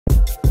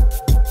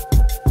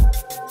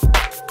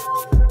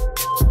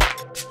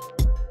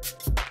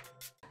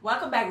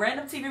welcome back.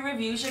 Random TV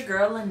Reviews, your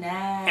girl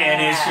Lynette.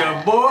 And it's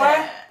your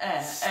boy,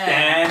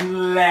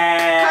 Stanley.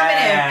 Coming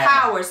in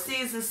Power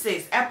Season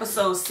 6,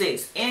 Episode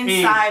 6,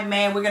 Inside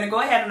Man. We're going to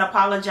go ahead and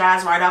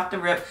apologize right off the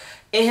rip.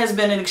 It has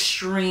been an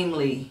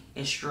extremely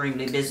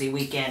busy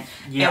weekend.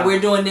 Yeah. And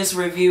we're doing this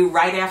review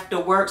right after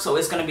work, so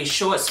it's going to be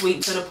short, sweet,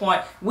 and to the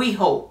point. We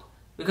hope.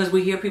 Because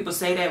we hear people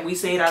say that, we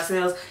say it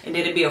ourselves, and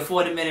then it'd be a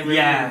 40-minute review.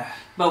 Yeah.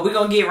 But we're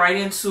going to get right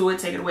into it.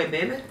 Take it away,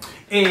 baby.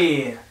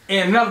 Yeah.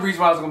 And another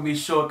reason why I was going to be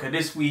short, because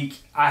this week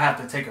I have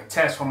to take a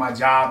test for my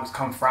job. It's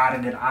come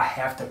Friday that I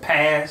have to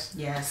pass.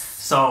 Yes.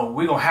 So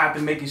we're going to have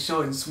to make it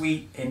short and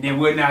sweet. And then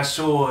we're not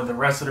sure the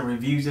rest of the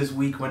reviews this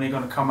week when they're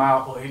going to come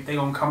out or if they're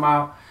going to come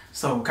out.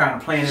 So we're kind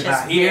of playing it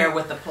by ear. Bear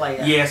with the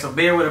player. Yeah, so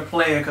bear with the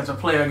player because the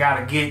player got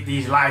to get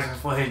these licenses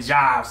for his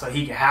job so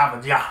he can have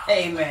a job.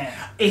 Amen.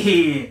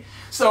 Yeah.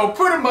 So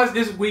pretty much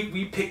this week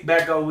we picked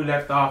back up where we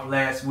left off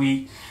last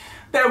week.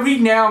 That we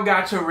now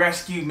got to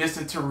rescue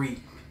Mr. Tariq.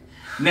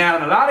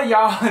 Now, a lot of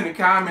y'all in the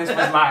comments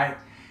was like,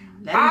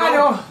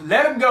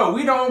 let him go.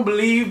 We don't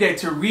believe that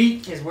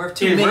Tariq is worth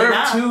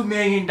 $2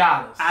 million.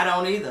 I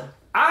don't either.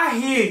 I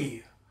hear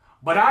you.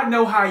 But I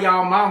know how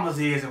y'all mamas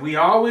is, and we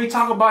always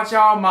talk about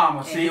y'all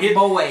mamas. See,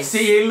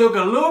 it look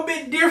a little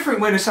bit different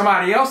when it's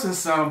somebody else's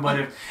son,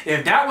 but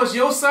if that was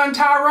your son,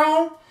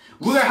 Tyrone,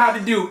 we're going to have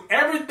to do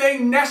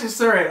everything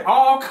necessary at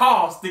all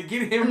costs to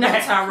get him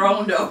back. Not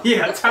Tyrone, though.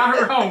 Yeah,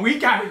 Tyrone. We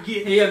got to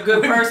get... He a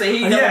good person.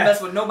 He never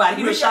mess with nobody.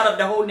 He would shut up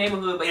the whole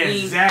neighborhood, but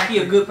he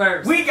a good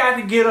person. We got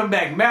to get him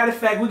back. Matter of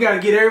fact, we got to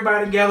get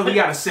everybody together. We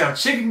got to sell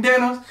chicken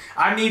dinners.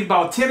 I need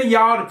about 10 of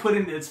y'all to put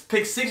in this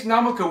pick 6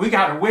 number because we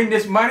got to win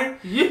this money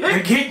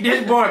to get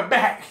this boy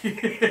back.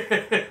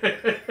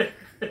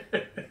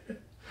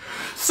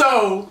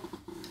 So...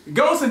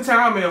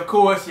 𝓔𝓶𝓪𝓲, of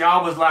course,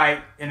 y'all was like,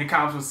 in the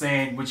comments was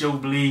saying, what you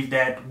believe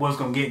that was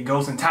going to get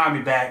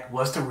𝓔𝓶𝓪𝓲 back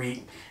was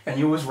Tariq. And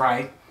you was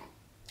right.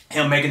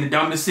 Him making the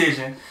dumb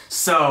decision.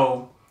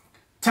 So,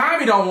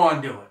 Tommy don't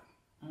want to do it.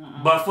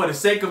 But for the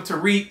sake of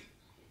Tariq,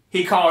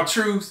 he called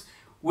truce.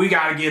 We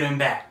got to get him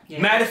back.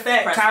 Yeah, matter of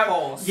fact,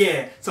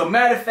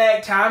 matter of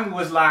fact, Tommy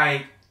was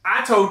like,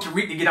 I told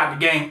Tariq to get out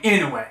the game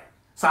anyway.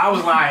 So I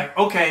was like,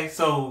 okay,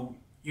 so...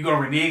 you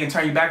gonna renege and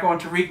turn you back on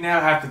Tariq now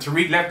after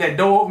Tariq left that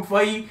door open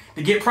for you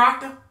to get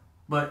Proctor?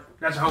 But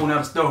that's a whole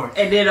nother story.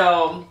 And then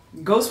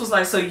Ghost was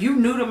like, so you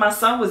knew that my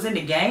son was in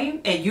the game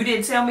and you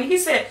didn't tell me? He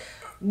said,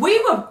 we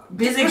were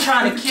busy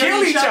trying to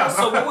kill each other.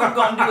 So what we were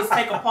gonna do is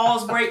take a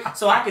pause break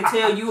so I could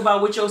tell you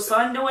about what your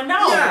son doing.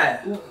 No.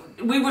 Yeah.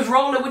 We was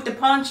rolling with the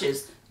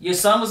punches. Your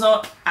son was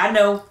on, I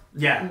know.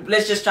 Yeah.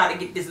 Let's just try to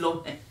get this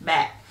little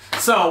back.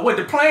 So what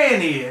the plan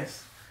is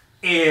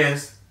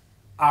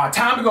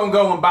Tommy gonna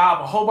go and buy up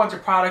a whole bunch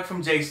of product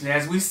from Jason,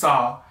 as we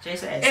saw.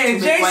 Jason asked two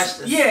big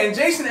questions. Yeah, and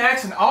Jason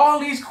asking all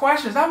these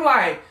questions. I'm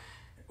like,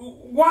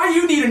 why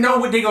you need to know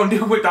what they gonna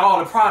do with all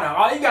the product?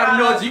 All you gotta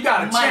know is you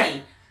gotta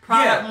check.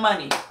 Product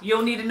money. You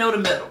don't need to know the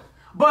middle.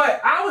 But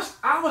I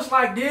was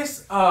like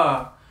this.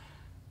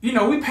 You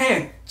know, we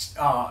paying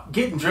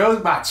getting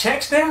drugs by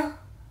checks now.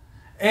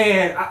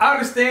 And I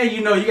understand, you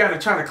know, you gotta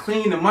try to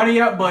clean the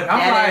money up, but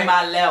that ain't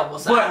my level.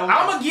 So but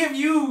I'm gonna give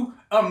you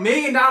 $1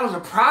 million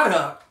of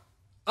product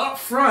up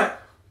front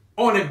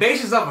on the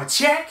basis of a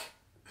check.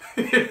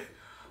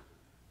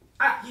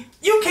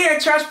 You can't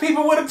trust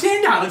people with a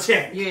 $10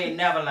 check. You ain't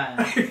never lying.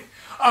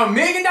 $1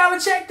 million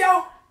check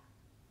though?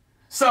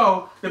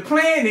 So the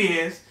plan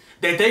is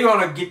that they're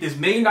gonna get this $1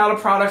 million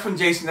product from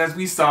Jason, as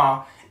we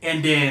saw,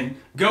 and then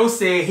Ghost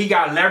said he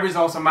got leverage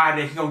on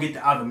somebody that he gonna get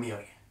the other $1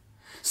 million.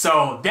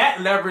 So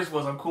that leverage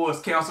was, of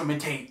course, Councilman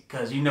Tate,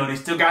 because, you know, they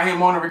still got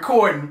him on the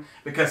recording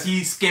because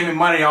he's skimming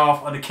money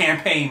off of the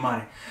campaign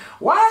money.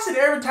 Why is it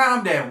every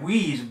time that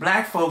we, as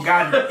black folk,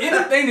 got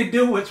anything to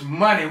do with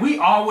money, we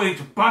always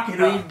bucket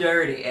up? We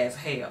dirty as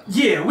hell.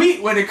 Yeah,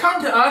 when it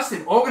comes to us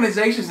and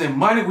organizations and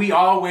money, we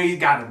always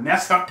got to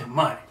mess up the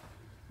money.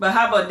 But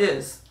how about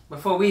this,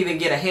 before we even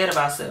get ahead of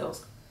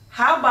ourselves?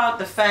 How about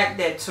the fact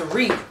that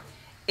Tariq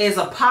is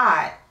a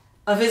part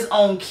of his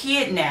own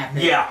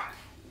kidnapping? Yeah.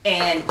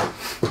 And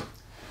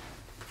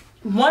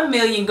 $1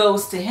 million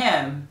goes to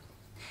him,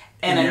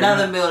 and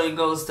another $1 million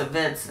goes to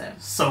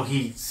Vincent. So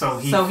he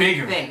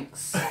figuring. He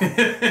thinks.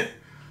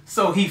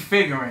 So he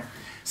figuring.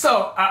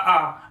 So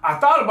I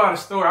thought about a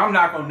story. I'm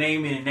not gonna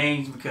name any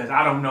names because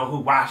I don't know who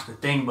watched the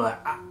thing,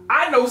 but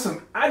I knew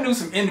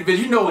some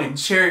individuals. You know, in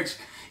church,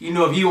 you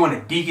know, if you on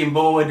the deacon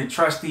board, the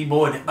trustee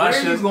board, the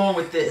ushers. Where are you going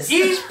with this?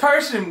 Each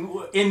person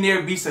in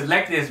there be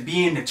selected as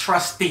being the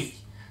trustee.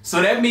 So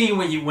that means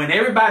when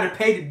everybody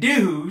pay the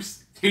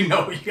dues, you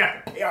know, you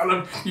got to pay all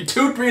of your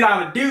 $2,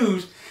 $3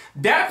 dues,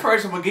 that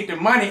person will get the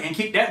money and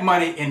keep that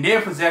money in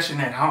their possession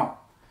at home.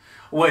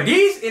 Well,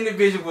 these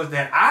individuals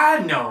that I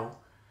know,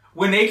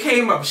 when they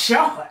came up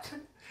short,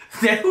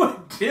 they were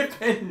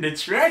dipping in the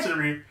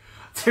treasury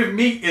to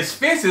meet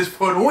expenses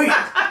for the week.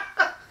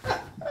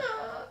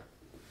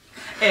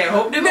 And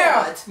hope they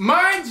now,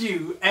 mind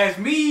you, as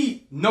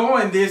me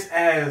knowing this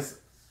as,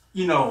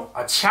 you know,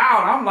 a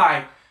child, I'm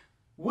like,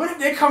 what if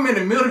they come in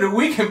the middle of the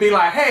week and be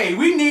like, hey,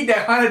 we need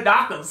that $100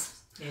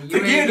 to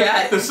give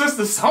the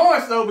sister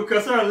so-and-so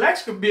because her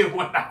electric bill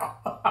went out.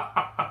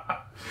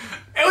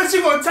 And what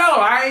you gonna tell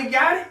her? I ain't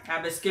got it?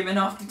 I've been skimming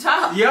off the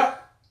top.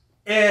 Yep.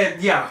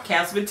 And yeah.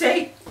 Councilman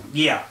Tate.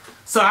 Yeah.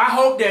 So I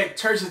hope that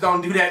churches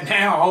don't do that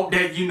now. I hope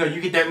that, you know, you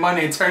get that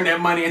money and turn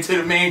that money into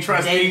the main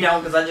trustee. They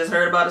don't, because I just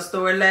heard about a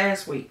story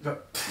last week. Where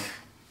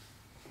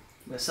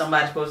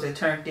somebody supposed to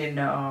turn in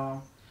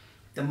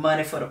the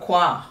money for the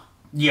choir.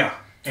 Yeah.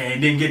 And it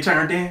didn't get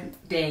turned in?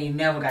 They ain't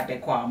never got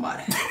that choir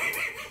money.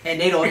 And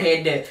they don't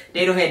have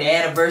the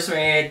anniversary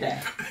and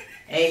everything.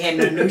 Ain't had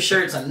no new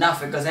shirts or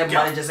nothing because that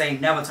money just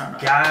ain't never turned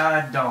up.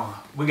 God darn.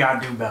 We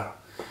gotta do better.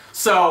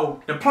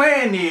 So the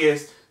plan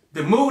is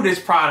to move this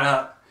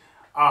product.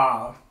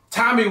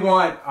 Tommy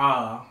want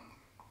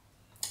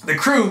the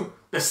crew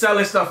to sell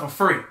this stuff for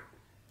free.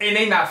 And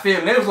they not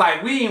feeling it. It was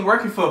like, we ain't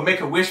working for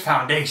Make-A-Wish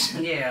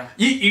Foundation. Yeah.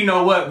 You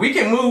know what? We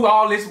can move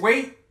all this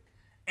weight.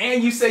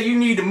 And you say you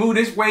need to move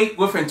this weight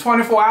within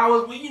 24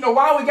 hours. Well, you know,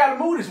 why we got to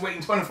move this weight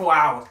in 24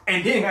 hours?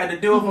 And then had to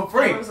do it for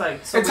free. Was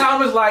like, and Tom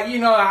was like, you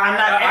know, I'm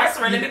not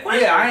answering any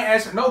questions. Yeah, I ain't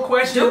answering no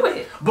questions. Do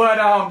it.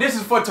 But this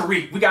is for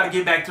Tariq. We got to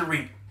get back to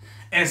Tariq.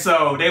 And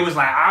so they was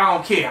like, I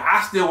don't care.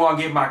 I still want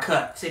to get my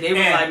cut. See, they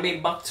was like, me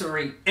buck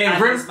Tariq.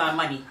 And Grimace my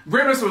money.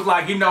 Grimace was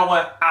like, you know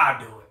what? I'll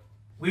do it.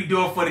 We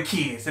do it for the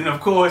kids. And of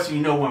course, you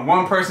know, when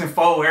one person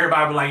fold,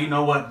 everybody be like, you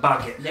know what?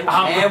 Buck it.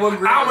 I'm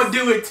going to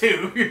do it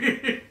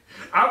too.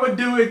 I would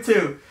do it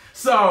too.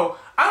 So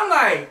I'm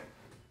like,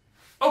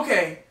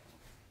 okay,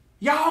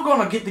 y'all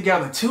gonna get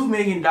together $2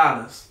 million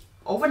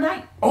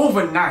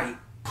overnight,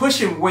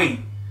 pushing weight.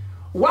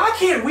 Why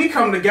can't we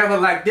come together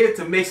like this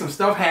to make some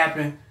stuff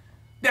happen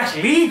that's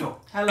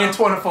legal in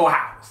 24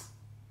 hours?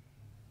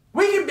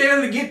 We can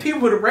barely get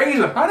people to raise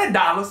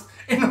 $100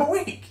 in a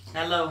week.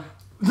 Hello.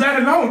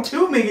 Let alone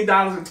 $2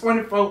 million in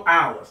 24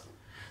 hours.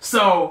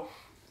 So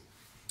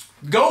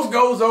Ghost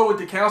goes over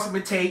to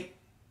Councilman Tate,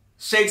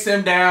 shakes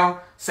him down,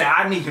 say,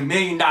 I need $1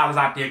 million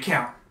out the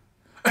account.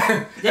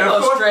 They're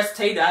going to stress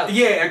Tate out.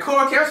 Yeah, and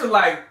Court Counsel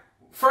like,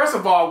 first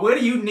of all, what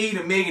do you need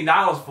 $1 million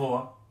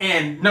for?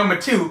 And number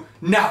two,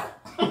 no.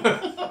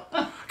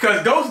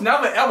 Because Ghost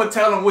never ever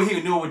tell him what he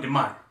would do with the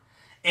money.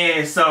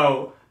 And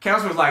so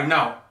Counsel was like,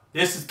 no,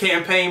 this is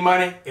campaign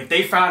money. If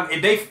they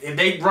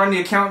run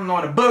the accounting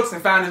on the books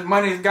and find this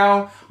money is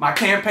gone, my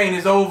campaign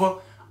is over.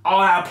 All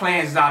our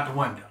plans is out the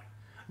window.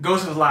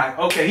 Ghost was like,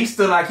 okay, he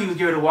stood like he was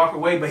getting to walk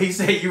away, but he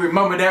said, you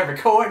remember that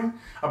recording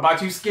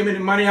about you skimming the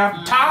money off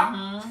the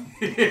top?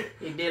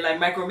 He did like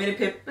micro minute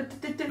pip.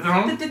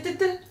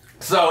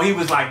 So he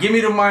was like, give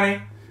me the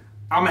money.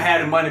 I'm going to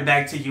have the money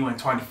back to you in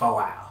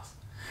 24 hours.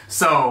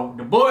 So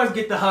the boys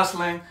get to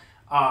hustling.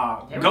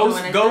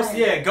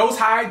 Ghost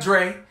hired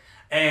Dre.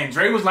 And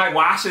Dre was like,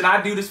 why should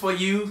I do this for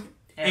you?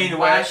 And anyway,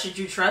 why should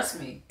you trust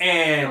me?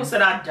 And Ghost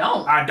said, I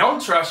don't. I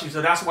don't trust you,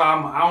 so that's why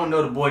I don't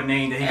know the boy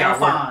name that he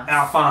got.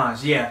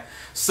 Alphonse, yeah.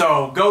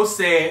 So Ghost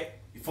said,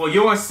 for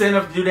your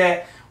incentive to do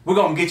that, we're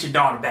going to get your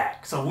daughter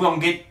back. So we're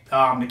going to get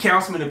the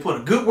councilman to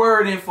put a good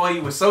word in for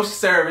you with social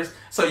service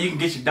so you can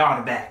get your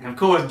daughter back. And of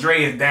course,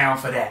 Dre is down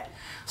for that.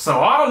 So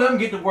all of them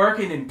get to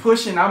working and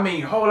pushing, I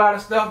mean, a whole lot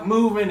of stuff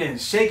moving and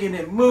shaking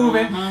and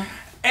moving.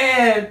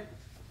 And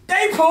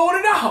they pulled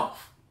it off.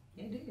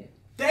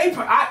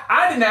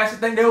 I didn't actually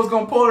think they was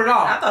going to pull it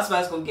off. I thought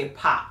somebody was going to get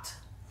popped.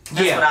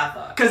 That's what I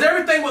thought. Because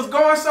everything was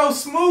going so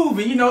smooth.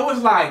 And, you know, it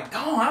was like,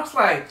 oh, I was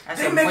like,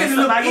 they making it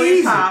look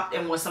easy. Popped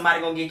and when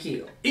somebody going to get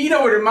killed. You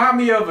know, it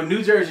reminded me of a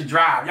New Jersey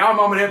Drive. Y'all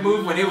remember that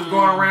movie when they was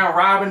going around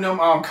robbing them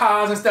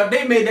cars and stuff?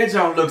 They made that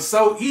joint look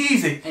so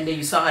easy. And then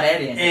you saw how that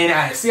ended. And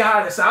I see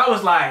how so I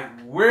was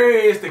like, where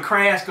is the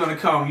crash going to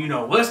come? You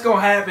know, what's going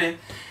to happen?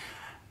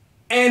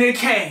 And it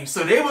came.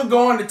 So they were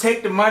going to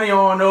take the money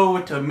on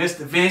over to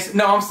Mr. Vince.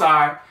 No, I'm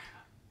sorry.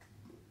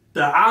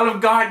 The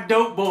Olive Garden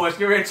dope boys,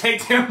 you're ready to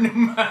take them the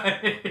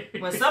money.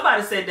 When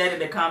somebody said that in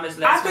the comments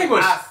last week,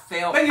 I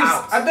fell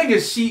out. I think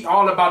it's She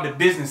All About the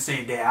Business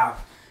said that. I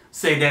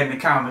said that in the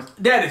comments.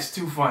 That is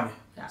too funny.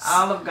 The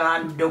Olive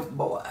Garden dope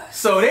boys.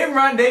 So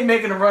they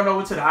making a run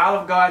over to the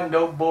Olive Garden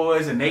dope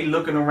boys and they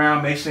looking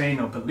around, make sure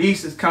ain't no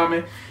police is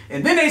coming.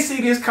 And then they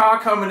see this car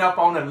coming up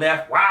on the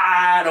left,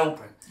 wide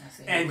open.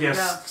 And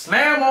just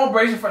slam on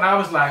brakes in front. I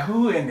was like,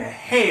 who in the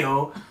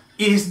hell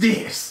is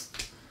this?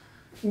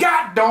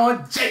 God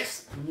darn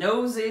Jason.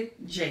 Nosy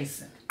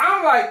Jason.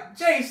 I'm like,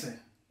 Jason,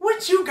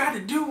 what you got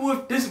to do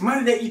with this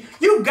money that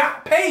you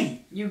got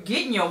paid? You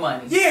getting your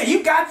money.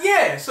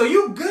 Yeah, so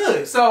you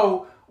good.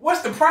 So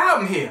what's the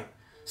problem here?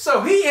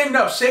 So he ended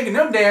up shaking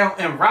them down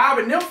and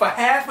robbing them for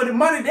half of the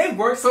money they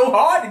worked so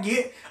hard to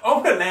get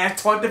over the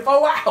last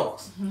 24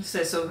 hours.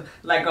 So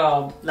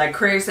like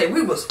Craig said,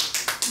 we was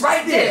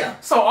right there.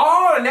 So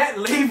all of that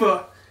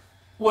labor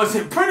was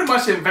pretty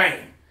much in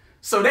vain.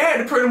 So they had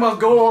to pretty much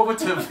go over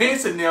to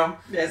Vince and them,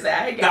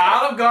 the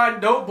Olive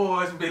Garden dope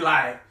boys, and be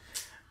like,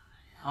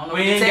 we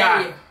ain't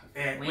got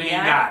it. We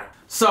ain't got it.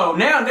 So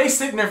now they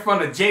sitting in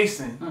front of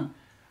Jason,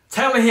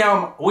 telling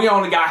him we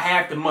only got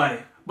half the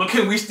money, but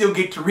can we still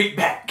get Tariq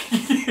back?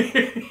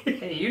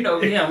 Hey, you know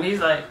him.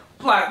 He's like,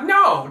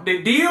 no,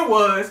 the deal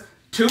was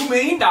 $2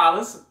 million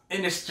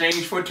in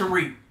exchange for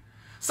Tariq.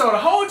 So the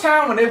whole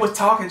time when they was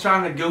talking,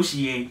 trying to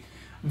negotiate,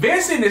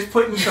 Vincent is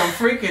putting some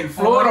freaking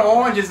Florida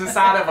oranges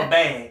inside of a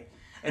bag.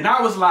 And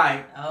I was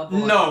like,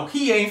 no,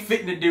 he ain't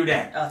fitting to do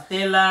that. A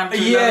thin line.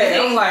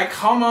 Yeah, I'm like,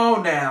 come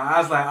on now. I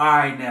was like, all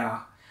right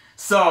now.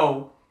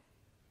 So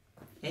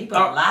he put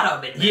a lot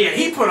of it. Yeah,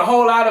 he put a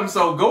whole lot of them.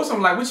 So Ghost,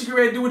 I'm like, what you get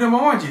ready to do with them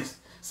oranges?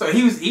 So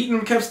he was eating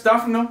them, kept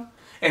stuffing them.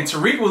 And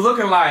Tariq was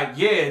looking like,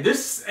 yeah,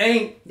 this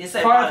ain't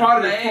part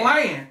of the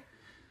plan.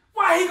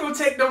 Why he gonna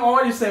take them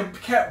oranges and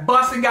kept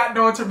busting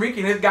goddamn Tariq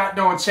in his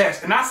goddamn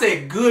chest? And I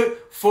said, good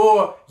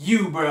for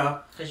you, bro.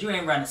 Because you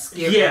ain't running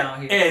scared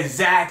down here.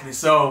 Exactly.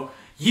 So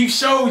you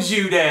showed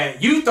you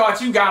that you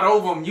thought you got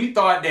over him. You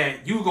thought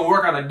that you were gonna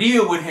work out a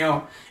deal with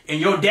him, and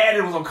your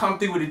daddy was gonna come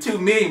through with the $2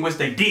 million, which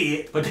they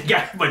did.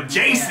 But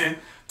Jason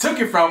took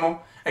it from him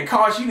and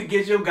caused you to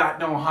get your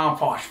goddamn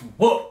hindparts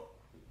whooped.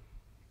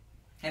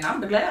 And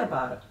I'm glad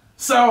about it.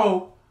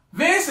 So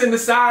Vincent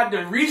decided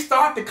to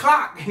restart the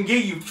clock and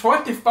give you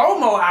 24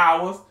 more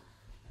hours.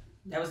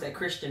 That was that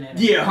Christian in it.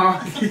 Yeah,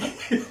 huh?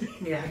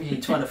 Yeah, I give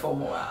you 24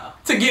 more hours.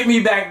 To get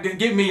me back, to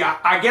get me,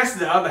 I guess,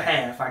 the other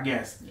half, I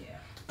guess.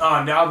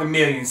 Yeah. The other $1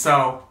 million.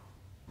 So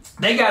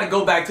they got to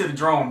go back to the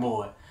drawing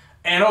board.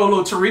 And old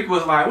little Tariq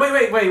was like,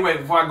 wait,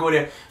 before I go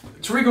there.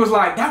 Tariq was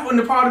like, that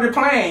wasn't a part of the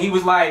plan. He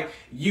was like,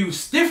 you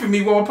stiffing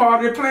me wasn't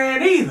part of the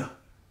plan either.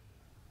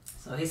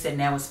 So he said,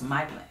 now it's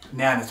my plan.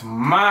 Now it's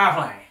my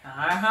plan.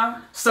 Uh-huh.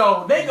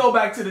 So they go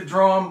back to the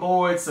drawing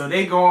board. So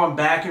they going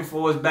back and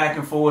forth.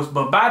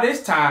 But by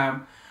this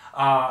time,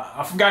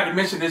 I forgot to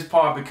mention this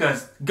part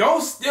because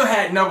Ghost still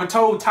had never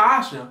told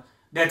Tasha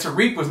that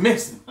Tariq was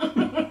missing.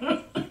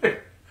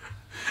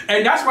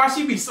 And that's why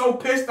she be so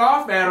pissed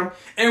off at him.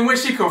 And when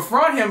she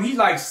confront him, he's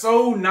like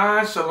so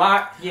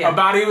nonchalant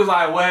about it. He was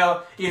like,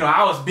 well, you know,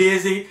 I was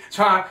busy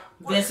trying.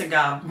 Vincent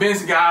got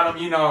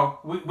him, you know,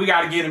 we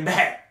got to get him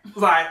back.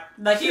 Like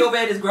he over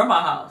at his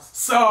grandma's house.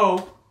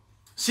 So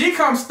she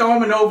comes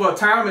storming over.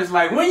 Time is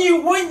like, when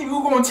you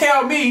gonna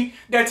tell me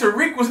that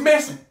Tariq was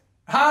missing,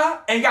 huh?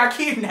 And got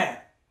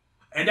kidnapped.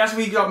 And that's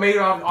when he got made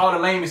all the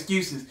lame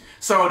excuses.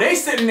 So they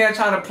sitting there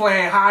trying to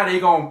plan how they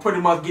gonna pretty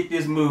much get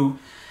this move,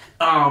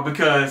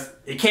 because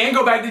it can't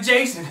go back to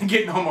Jason and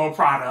get no more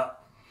product.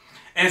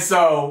 And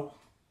so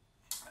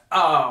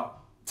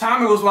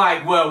Tommy was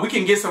like, well, we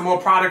can get some more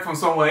product from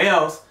somewhere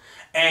else,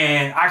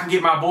 and I can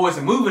get my boys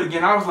to move it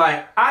again. I was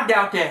like, I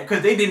doubt that,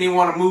 because they didn't even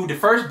want to move the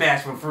first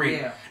batch for free.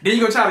 Yeah. Then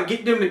you're going to try to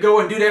get them to go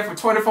and do that for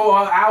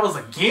 24 hours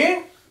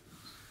again?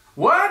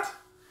 What?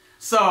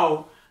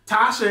 So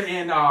Tasha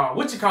and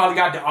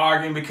got to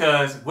arguing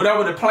because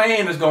whatever the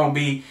plan is going to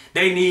be,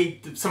 they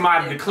need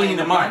somebody to clean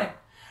the money.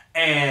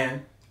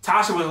 And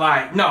Tasha was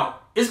like, no,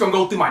 it's going to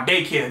go through my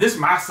daycare. This is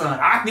my son.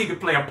 I need to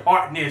play a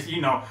part in this.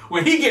 You know,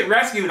 when he get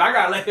rescued, I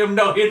got to let him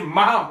know his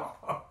mama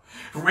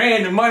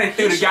ran the money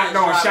through the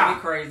goddamn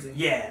shop. Crazy.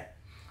 Yeah.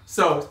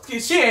 So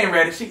she ain't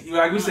ready. She,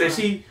 like we said,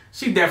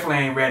 she definitely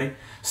ain't ready.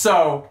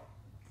 So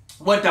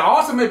what the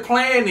ultimate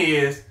plan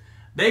is,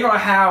 they're going to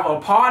have a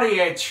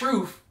party at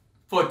Truth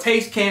for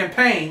Taste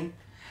campaign,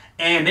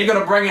 and they're going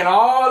to bring in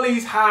all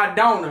these high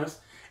donors.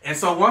 And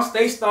so once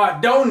they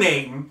start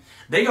donating,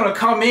 they're going to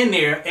come in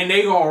there and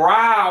they're going to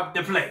rob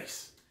the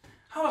place.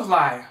 I was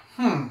like,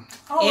 in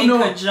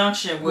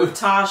conjunction with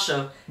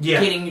Tasha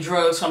getting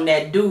drugs from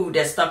that dude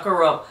that stuck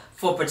her up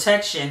for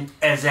protection.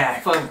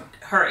 Exactly. For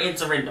her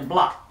entering the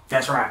block.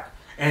 That's right.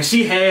 And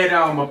she had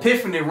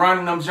Epiphany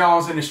running them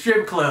Jones in the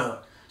strip club.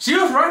 She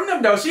was running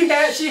them though. She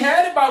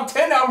had about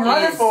 10 of them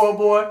running for her,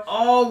 boy.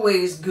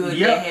 Always good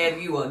to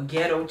have you a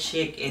ghetto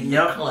chick in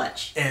the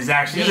clutch.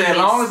 Exactly. She said, as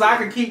long as I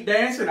can keep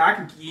dancing, I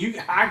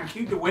can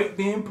keep the weight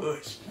being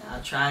pushed.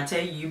 I'll try and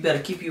tell you better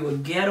keep you a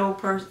ghetto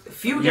person, a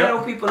few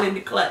ghetto people in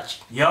the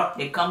clutch. Yep.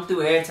 They come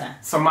through every time.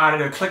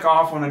 Somebody to click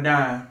off on a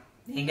dime.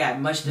 They ain't got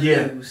much to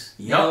lose.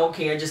 They don't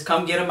care. Just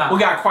come get them out. We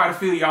got quite a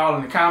few of y'all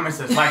in the comments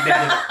that's like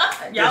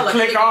that. Y'all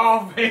click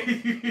off.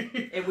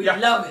 And we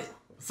love it.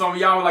 Some of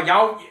y'all were like,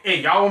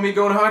 y'all want me to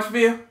go to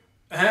Huntsville?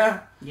 Yeah,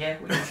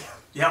 we do.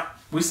 Yep,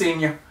 we seen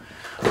you.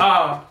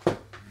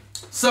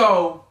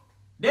 So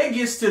they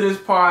gets to this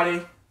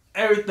party,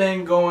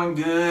 everything going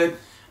good,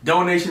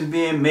 donations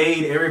being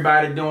made,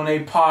 everybody doing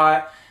their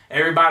part,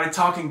 everybody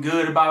talking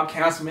good about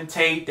Councilman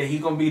Tate, that he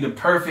gonna be the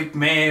perfect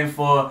man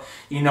for,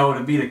 you know,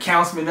 to be the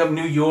councilman of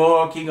New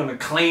York. He gonna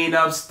clean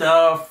up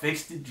stuff,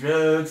 fix the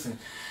drugs, and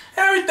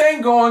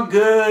everything going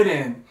good.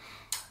 And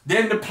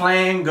then the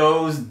plan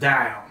goes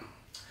down.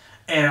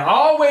 And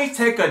always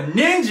take a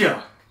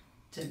ninja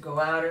to go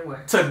out and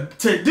work. To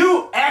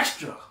do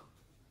extra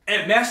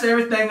and mess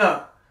everything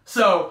up.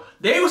 So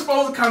they were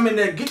supposed to come in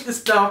there, get the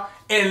stuff,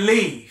 and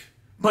leave.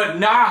 But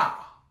nah.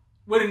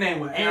 What the name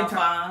was?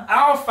 Alphonse.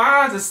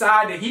 Alphonse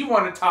decided he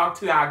wanted to talk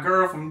to our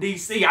girl from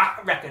DC. I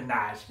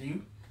recognized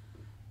you.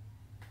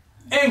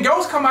 And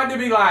Ghost come out to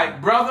be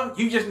like, brother,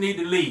 you just need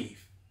to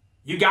leave.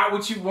 You got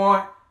what you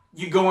want.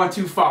 You're going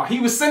too far.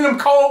 He was sending them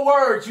cold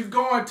words. You're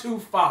going too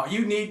far.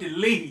 You need to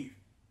leave.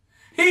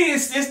 He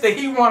insists that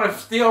he want to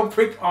still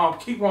keep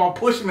on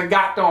pushing the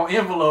goddamn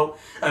envelope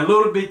a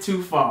little bit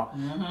too far.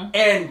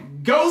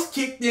 And Ghost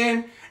kicked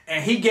in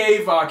and he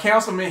gave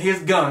Councilman his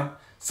gun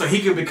so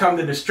he could become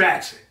the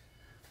distraction.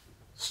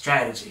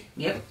 Strategy.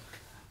 Yep.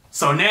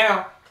 So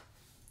now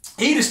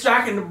he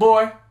distracting the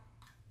boy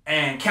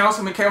and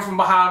Councilman came from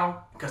behind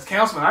him because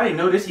Councilman, I didn't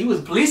know this, he was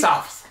a police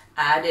officer.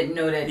 I didn't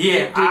know that.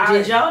 Yeah.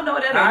 Did y'all know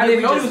that? Or I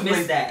didn't know just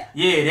missed that?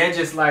 Yeah, that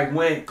just like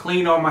went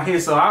clean on my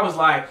head. So I was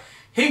like,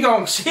 he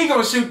gonna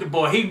shoot the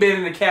boy. He been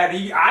in the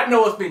caddy. I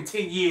know it's been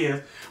 10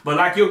 years, but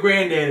like your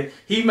granddaddy,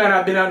 he might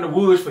have been out in the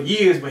woods for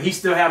years, but he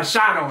still had a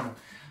shot on him.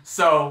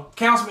 So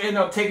Councilman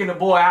ended up taking the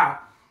boy out,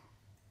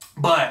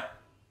 but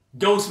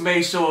Ghost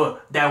made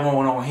sure that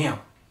wasn't on him,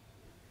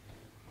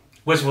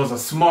 which was a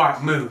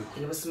smart move.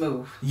 It was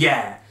smooth.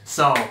 Yeah.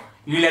 So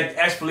you let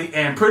the expletive,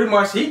 and pretty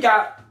much he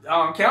got.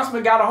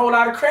 Councilman got a whole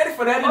lot of credit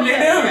for that.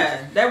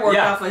 Yeah. That worked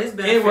out for his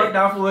benefit. It worked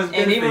out for his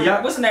benefit. And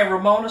even, what's her name,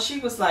 Ramona? She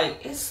was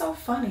like, it's so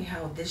funny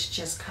how this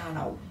just kind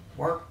of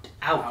worked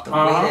out the way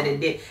that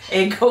it did.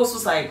 And Ghost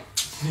was like,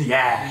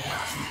 yeah.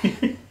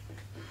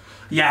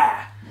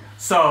 Yeah.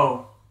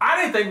 So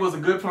I didn't think it was a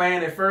good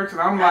plan at first.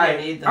 And I'm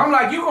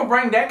like, you gonna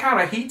bring that kind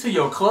of heat to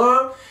your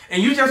club?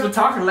 And you just were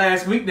talking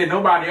last week that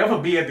nobody ever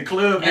be at the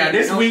club. Now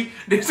this week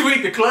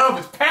the club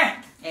is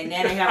packed. And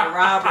now they have a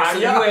robbery, so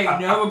you ain't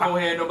never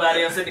gonna hear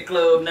nobody else at the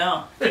club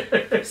now.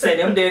 Say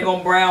them there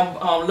gonna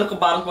brown liquor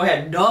bottles gonna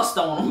have dust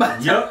on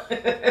them.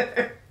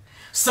 Yep.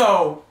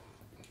 So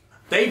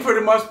they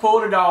pretty much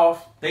pulled it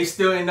off. They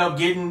still end up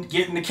getting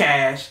the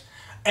cash.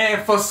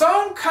 And for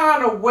some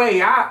kind of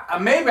way,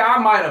 maybe I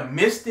might have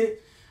missed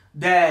it,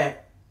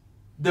 that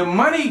the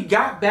money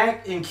got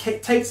back in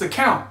Tate's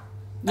account.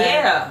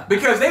 Yeah.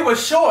 Because they were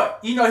short.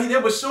 You know, they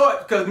were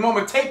short because the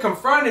moment Tate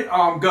confronted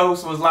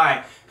Ghost was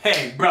like,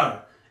 hey,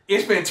 brother,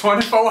 it's been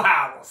 24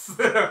 hours.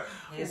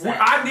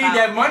 I need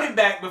that money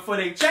back before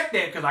they check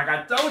that. Because like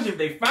I told you, if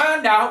they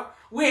find out,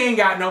 we ain't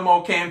got no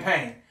more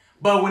campaign.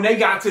 But when they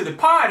got to the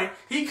party,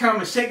 he come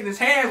and shaking his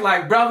hands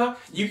like, brother,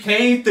 you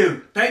came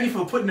through. Thank you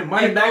for putting the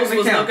money back in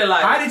the account.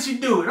 How did you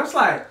do it? I was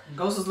like,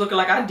 Ghost was looking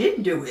like I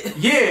didn't do it.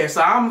 Yeah,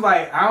 so I'm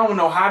like, I don't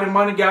know how the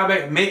money got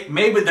back.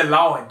 Maybe the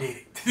Lord did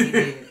it. He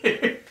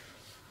did.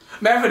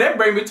 Man, that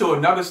brings me to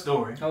another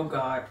story. Oh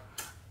God.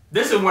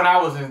 This is when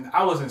I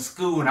was in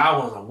school and I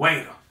was a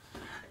waiter.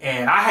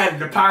 And I had to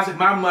deposit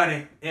my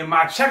money in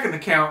my checking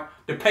account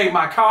to pay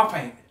my car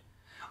payment.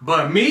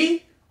 But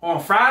me, on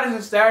Fridays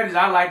and Saturdays,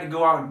 I like to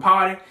go out and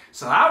party.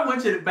 So I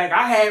went to the bank.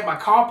 I had my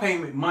car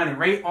payment money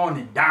right on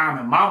the dime.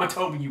 And Mama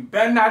told me, you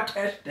better not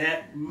touch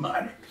that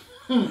money.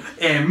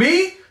 And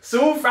me,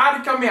 soon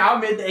Friday come in,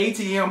 I'm at the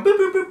ATM. Boop,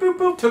 boop, boop, boop,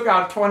 boop, took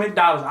out $20.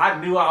 I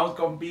knew I was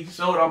going to be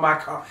short on my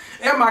car.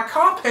 And my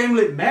car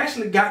payment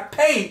actually got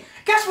paid.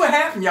 Guess what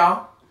happened,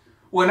 y'all?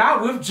 When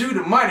I withdrew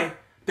the money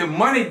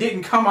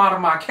didn't come out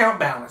of my account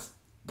balance,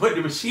 but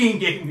the machine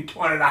gave me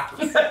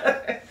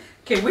 $20.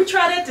 Can we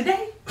try that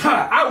today?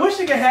 I wish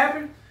it could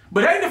happen,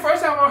 but that ain't the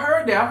first time I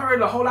heard that. I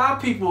heard a whole lot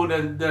of people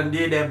done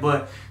did that,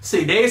 but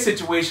see, their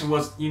situation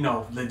was, you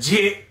know,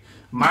 legit.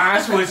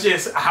 Mine was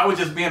just, I was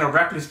just being a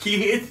reckless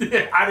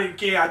kid. I didn't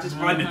care. I just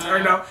wanted to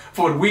turn up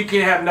for the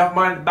weekend, have enough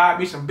money to buy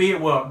me some beer.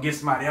 Well, get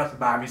somebody else to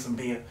buy me some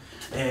beer.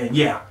 And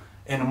yeah,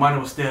 and the money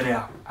was still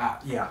there.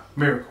 Yeah,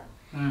 miracle.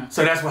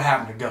 So that's what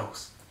happened to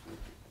Ghost.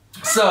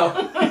 So,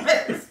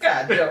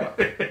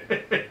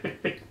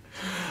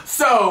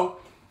 so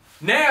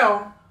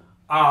now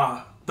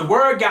the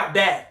word got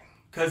back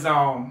because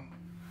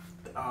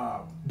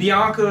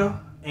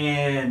Bianca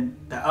and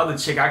the other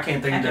chick, I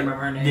can't think of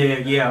her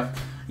name. Yeah,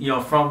 you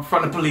know, from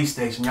the police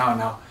station, y'all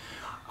know.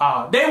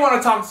 They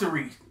want to talk to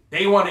Tariq.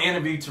 They want to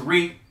interview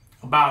Tariq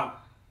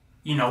about,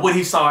 you know, what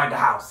he saw at the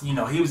house. You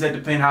know, he was at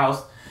the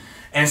penthouse,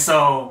 and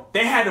so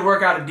they had to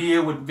work out a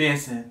deal with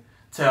Vincent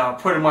to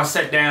pretty much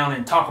sit down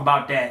and talk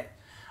about that.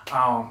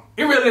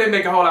 It really didn't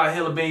make a whole lot of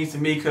hill of beans to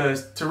me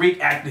because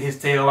Tariq acted his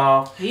tail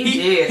off. He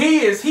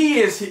did. He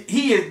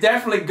is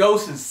definitely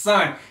Ghost's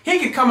son. He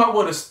can come up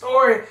with a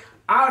story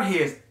out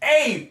here.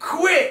 Hey,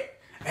 quit!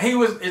 And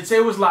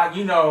it was like,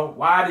 you know,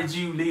 why did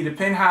you leave the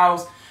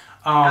penthouse?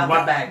 Out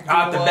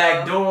the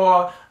back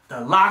door. The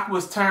lock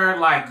was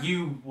turned like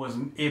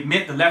it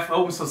meant to left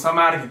open so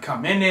somebody could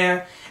come in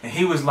there. And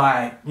he was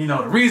like, you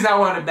know, the reason I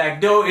wanted the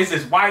back door is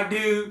this white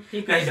dude.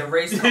 He played the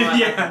race card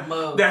like a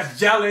mug. That's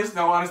jealous.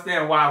 Don't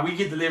understand why we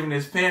get to live in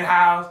this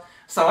penthouse.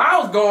 So I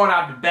was going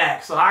out the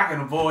back so I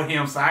can avoid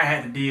him, so I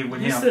had to deal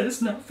with him. You said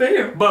it's not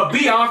fair. But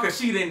Bianca,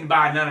 she didn't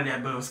buy none of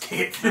that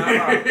bullshit.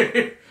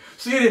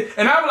 She did.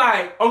 And I'm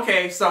like,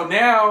 okay, so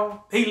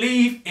now he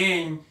leave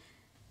and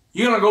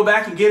you're going to go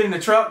back and get in the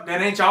truck that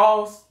ain't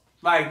y'all's?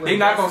 Like, they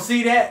not going to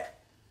see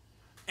that?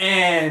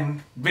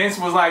 And Vince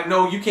was like,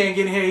 no, you can't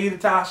get in here either,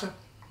 Tasha.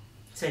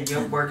 Said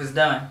your work is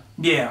done.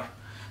 Yeah.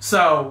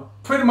 So,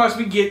 pretty much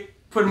we get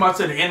to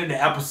the end of the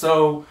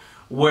episode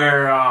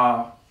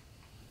where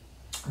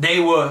they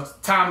were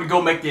time to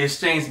go make the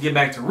exchange to get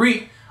back to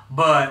Tariq.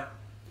 But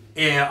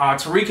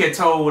Tariq had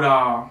told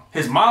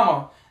his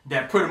mama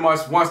that pretty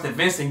much once that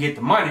Vincent get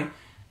the money,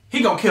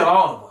 he going to kill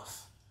all of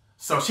us.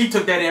 So she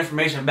took that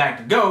information back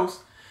to Ghost,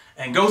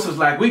 and Ghost was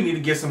like, we need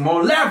to get some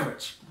more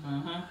leverage.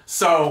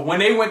 So when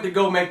they went to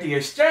go make the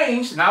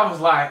exchange, and I was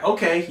like,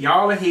 okay,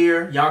 y'all are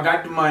here, y'all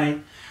got the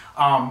money.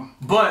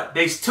 But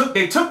they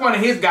took one of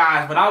his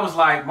guys, but I was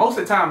like, most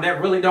of the time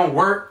that really don't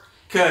work,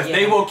 because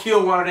they will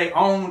kill one of their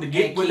own to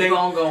get what they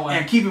going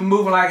and keep it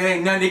moving like it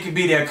ain't nothing. It could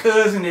be their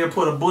cousin. They'll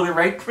put a bullet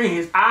right between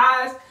his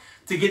eyes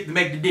to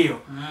make the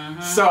deal.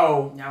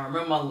 So now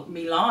remember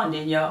Milan,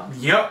 didn't y'all?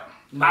 Yep.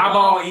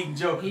 Eyeball eating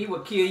joke. He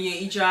would kill you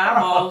and eat your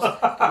eyeballs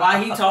while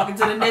he talking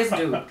to the next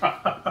dude.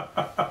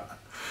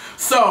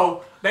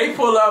 So they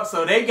pull up,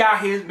 so they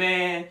got his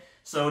man,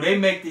 so they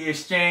make the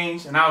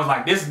exchange, and I was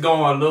like, this is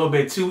going a little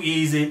bit too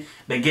easy.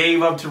 They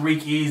gave up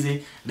Tariq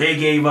easy. They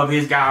gave up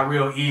his guy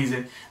real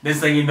easy.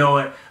 This thing, you know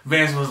it,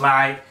 Vince was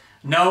like,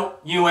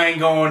 nope, you ain't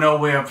going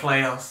nowhere,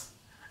 players.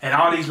 And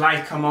all these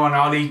lights come on,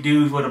 all these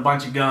dudes with a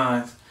bunch of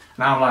guns.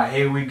 And I'm like,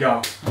 here we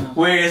go.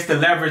 Where is the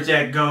leverage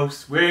at,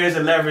 Ghost? Where is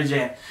the leverage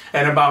at?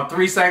 And about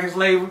 3 seconds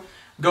later,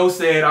 Ghost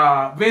said,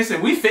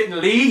 Vincent, we fitting to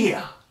leave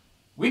here.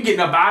 We getting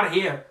up out of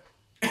here.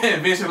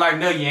 And Vince was like,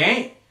 no, you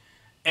ain't.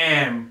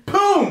 And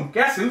boom,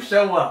 guess who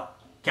showed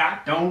up?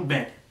 Goddamn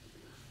Bennett.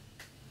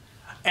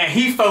 And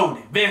he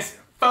folded.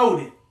 Vincent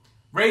folded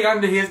right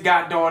under his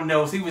goddamn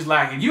nose. He was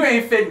like, if you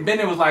ain't fitting,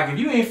 Bennett was like, if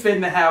you ain't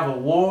fitting to have a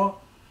war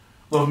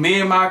with me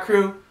and my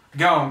crew,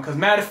 gone. Because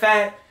matter of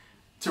fact,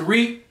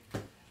 Tariq,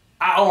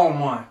 I owe him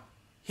one.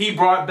 He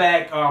brought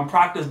back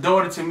Proctor's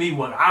daughter to me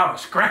without a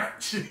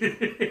scratch.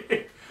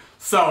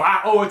 So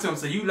I owe it to him.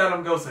 So you let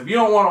him go. So if you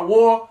don't want a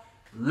war,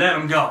 let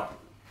him go.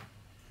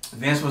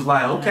 Vince was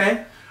like,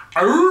 okay.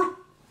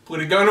 Put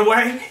the gun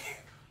away.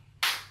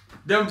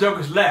 Them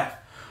jokers left.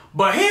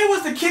 But here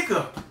was the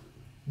kicker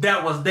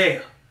that was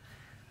there.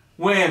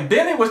 When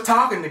Bennett was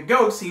talking to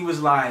Ghost, he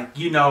was like,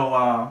 you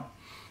know,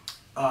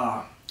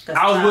 I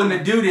was willing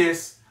to do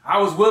this. I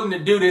was willing to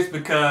do this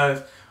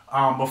because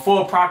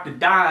before Proctor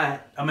died,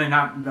 I mean,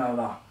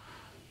 no.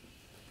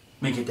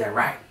 Let me get that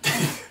right.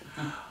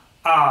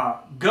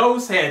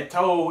 Ghost had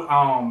told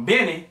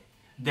Benny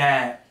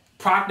that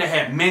Proctor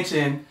had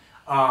mentioned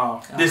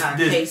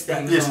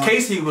this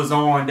case he was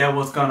on that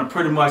was gonna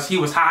pretty much, he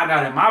was hiding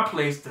out at my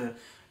place to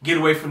get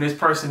away from this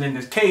person in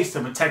this case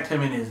to protect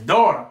him and his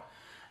daughter,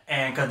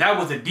 and because that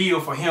was a deal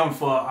for him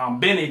for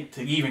Benny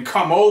to even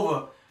come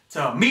over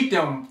to meet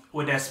them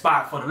with that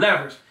spot for the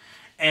leverage.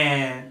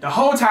 And the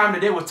whole time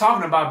that they were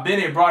talking about,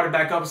 Benny brought it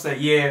back up and said,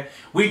 yeah,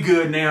 we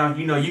good now.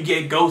 You know, you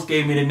get Ghost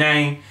gave me the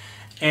name.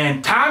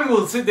 And Tommy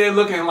will sit there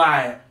looking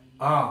like,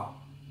 oh.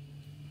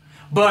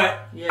 But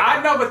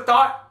I never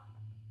thought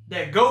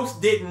that Ghost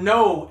didn't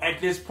know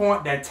at this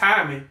point that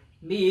Tommy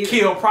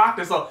killed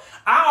Proctor. So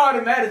I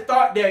automatically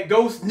thought that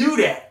Ghost knew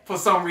that for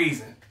some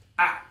reason.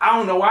 I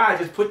don't know why I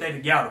just put that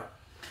together.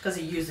 Because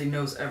he usually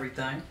knows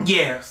everything.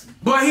 Yes,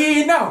 but he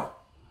didn't know.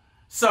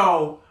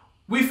 So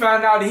we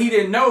found out that he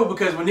didn't know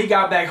because when he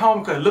got back home,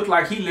 because it looked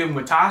like he living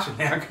with Tasha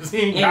now, because he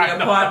ain't in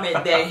the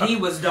apartment that he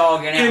was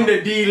dogging out. In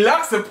the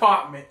deluxe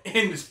apartment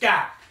in the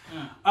sky.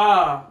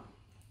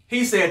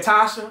 He said,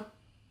 Tasha,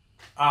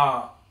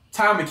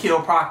 Tommy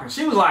killed Proctor.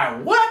 She was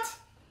like, what?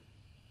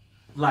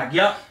 Like,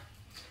 yep.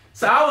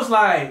 So I was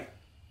like,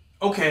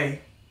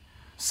 okay.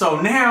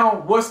 So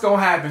now what's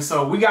gonna happen?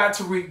 So we got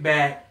Tariq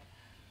back.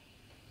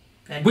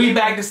 We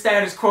back to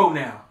status quo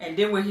now. And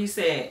then when he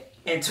said,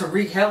 and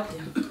Tariq helped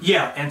him.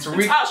 Yeah, and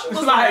Tariq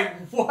was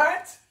like,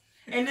 what?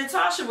 And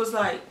Natasha was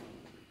like,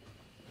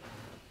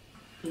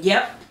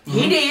 yep,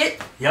 he did.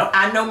 Yep.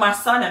 I know my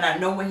son and I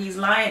know when he's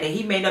lying and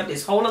he made up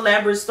this whole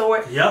elaborate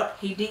story. Yep.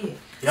 He did.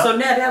 Yep. So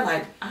now they're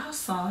like, our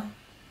son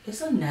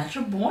is a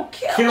natural born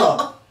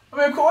killer. I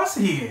mean, of course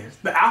he is.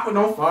 The apple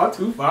don't fall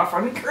too far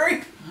from the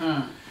tree.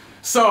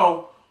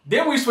 So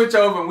then we switch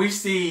over and we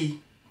see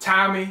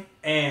Tommy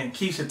and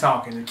Keisha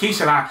talking. And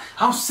Keisha like,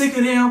 I'm sick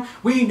of them.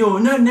 We ain't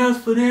doing nothing else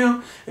for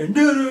them. And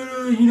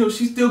you know,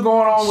 she's still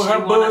going on with her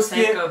bullshit.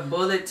 She wanna take a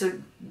bullet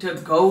to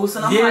Ghost.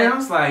 And I'm like, I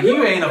was like,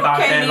 you ain't about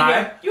that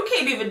life. You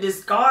can't even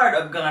discard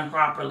a gun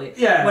properly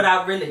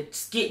without really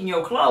getting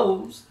your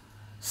clothes.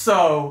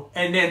 So,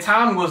 and then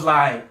Tommy was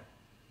like,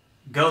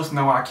 Ghost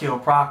know I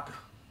killed Proctor.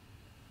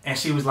 And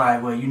she was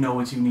like, well, you know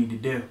what you need to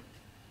do.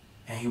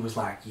 And he was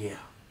like, yeah.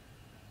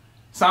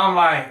 So I'm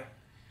like,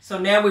 so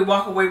now we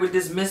walk away with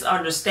this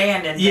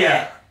misunderstanding.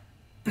 Yeah.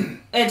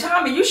 And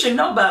Tommy, you should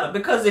know better,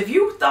 because if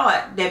you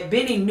thought that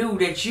Benny knew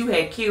that you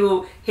had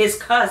killed his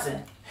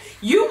cousin,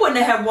 you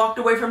wouldn't have walked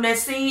away from that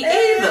scene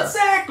either.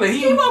 Exactly.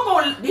 He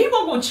wasn't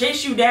gonna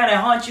chase you down and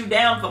hunt you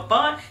down for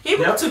fun. He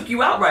would have took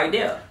you out right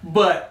there.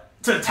 But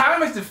to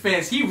Tommy's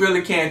defense, he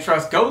really can't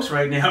trust Ghost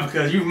right now,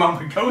 because you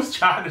remember Ghost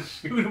tried to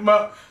shoot him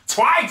up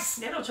twice.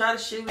 They don't try to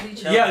shoot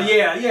each other.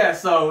 Yeah.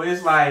 So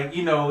it's like,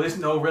 you know, it's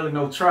really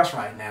no trust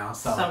right now.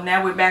 So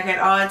now we're back at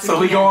odds again.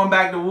 So we going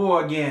back to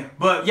war again.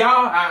 But y'all,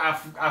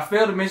 I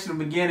failed to mention in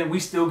the beginning, we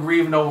still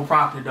grieving over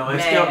Proctor though.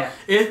 It's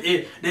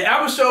still the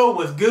episode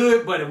was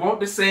good, but it won't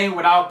the same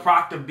without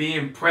Proctor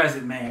being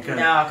present, man.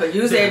 No, because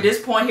usually at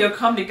this point he'll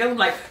come together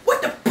like,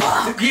 what the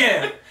fuck?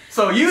 Yeah.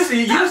 So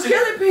usually y'all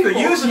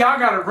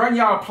gotta run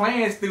y'all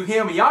plans through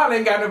him, and y'all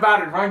ain't got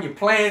nobody to run your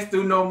plans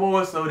through no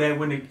more. So that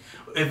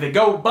if it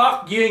go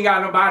buck, you ain't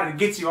got nobody to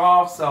get you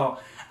off. So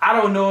I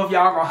don't know if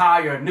y'all gonna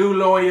hire a new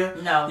lawyer.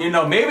 No, you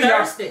know, maybe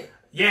thirsty. Y'all.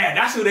 Yeah,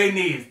 that's who they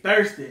need.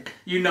 Thirsty.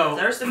 You know,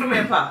 thirsty for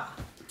hip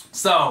hop.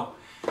 So.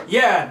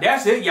 Yeah,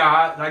 that's it,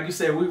 y'all. Like you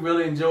said, we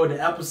really enjoyed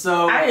the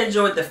episode. I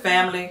enjoyed the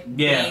family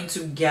being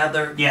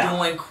together,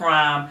 doing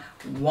crime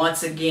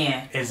once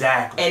again.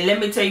 Exactly. And let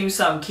me tell you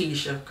something,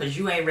 Keisha, because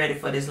you ain't ready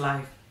for this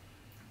life.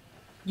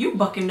 You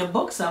bucking the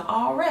books up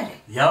already.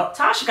 Yep.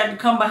 Tasha got to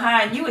come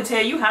behind you and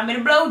tell you how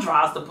many blow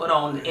dries to put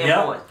on the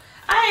invoice.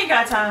 I ain't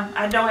got time.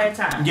 I don't have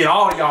time. Get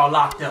all y'all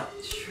locked up.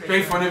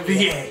 Straight from the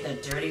VA. The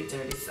dirty,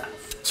 dirty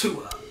South.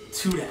 2 up,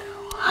 2 down.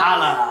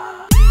 Holla.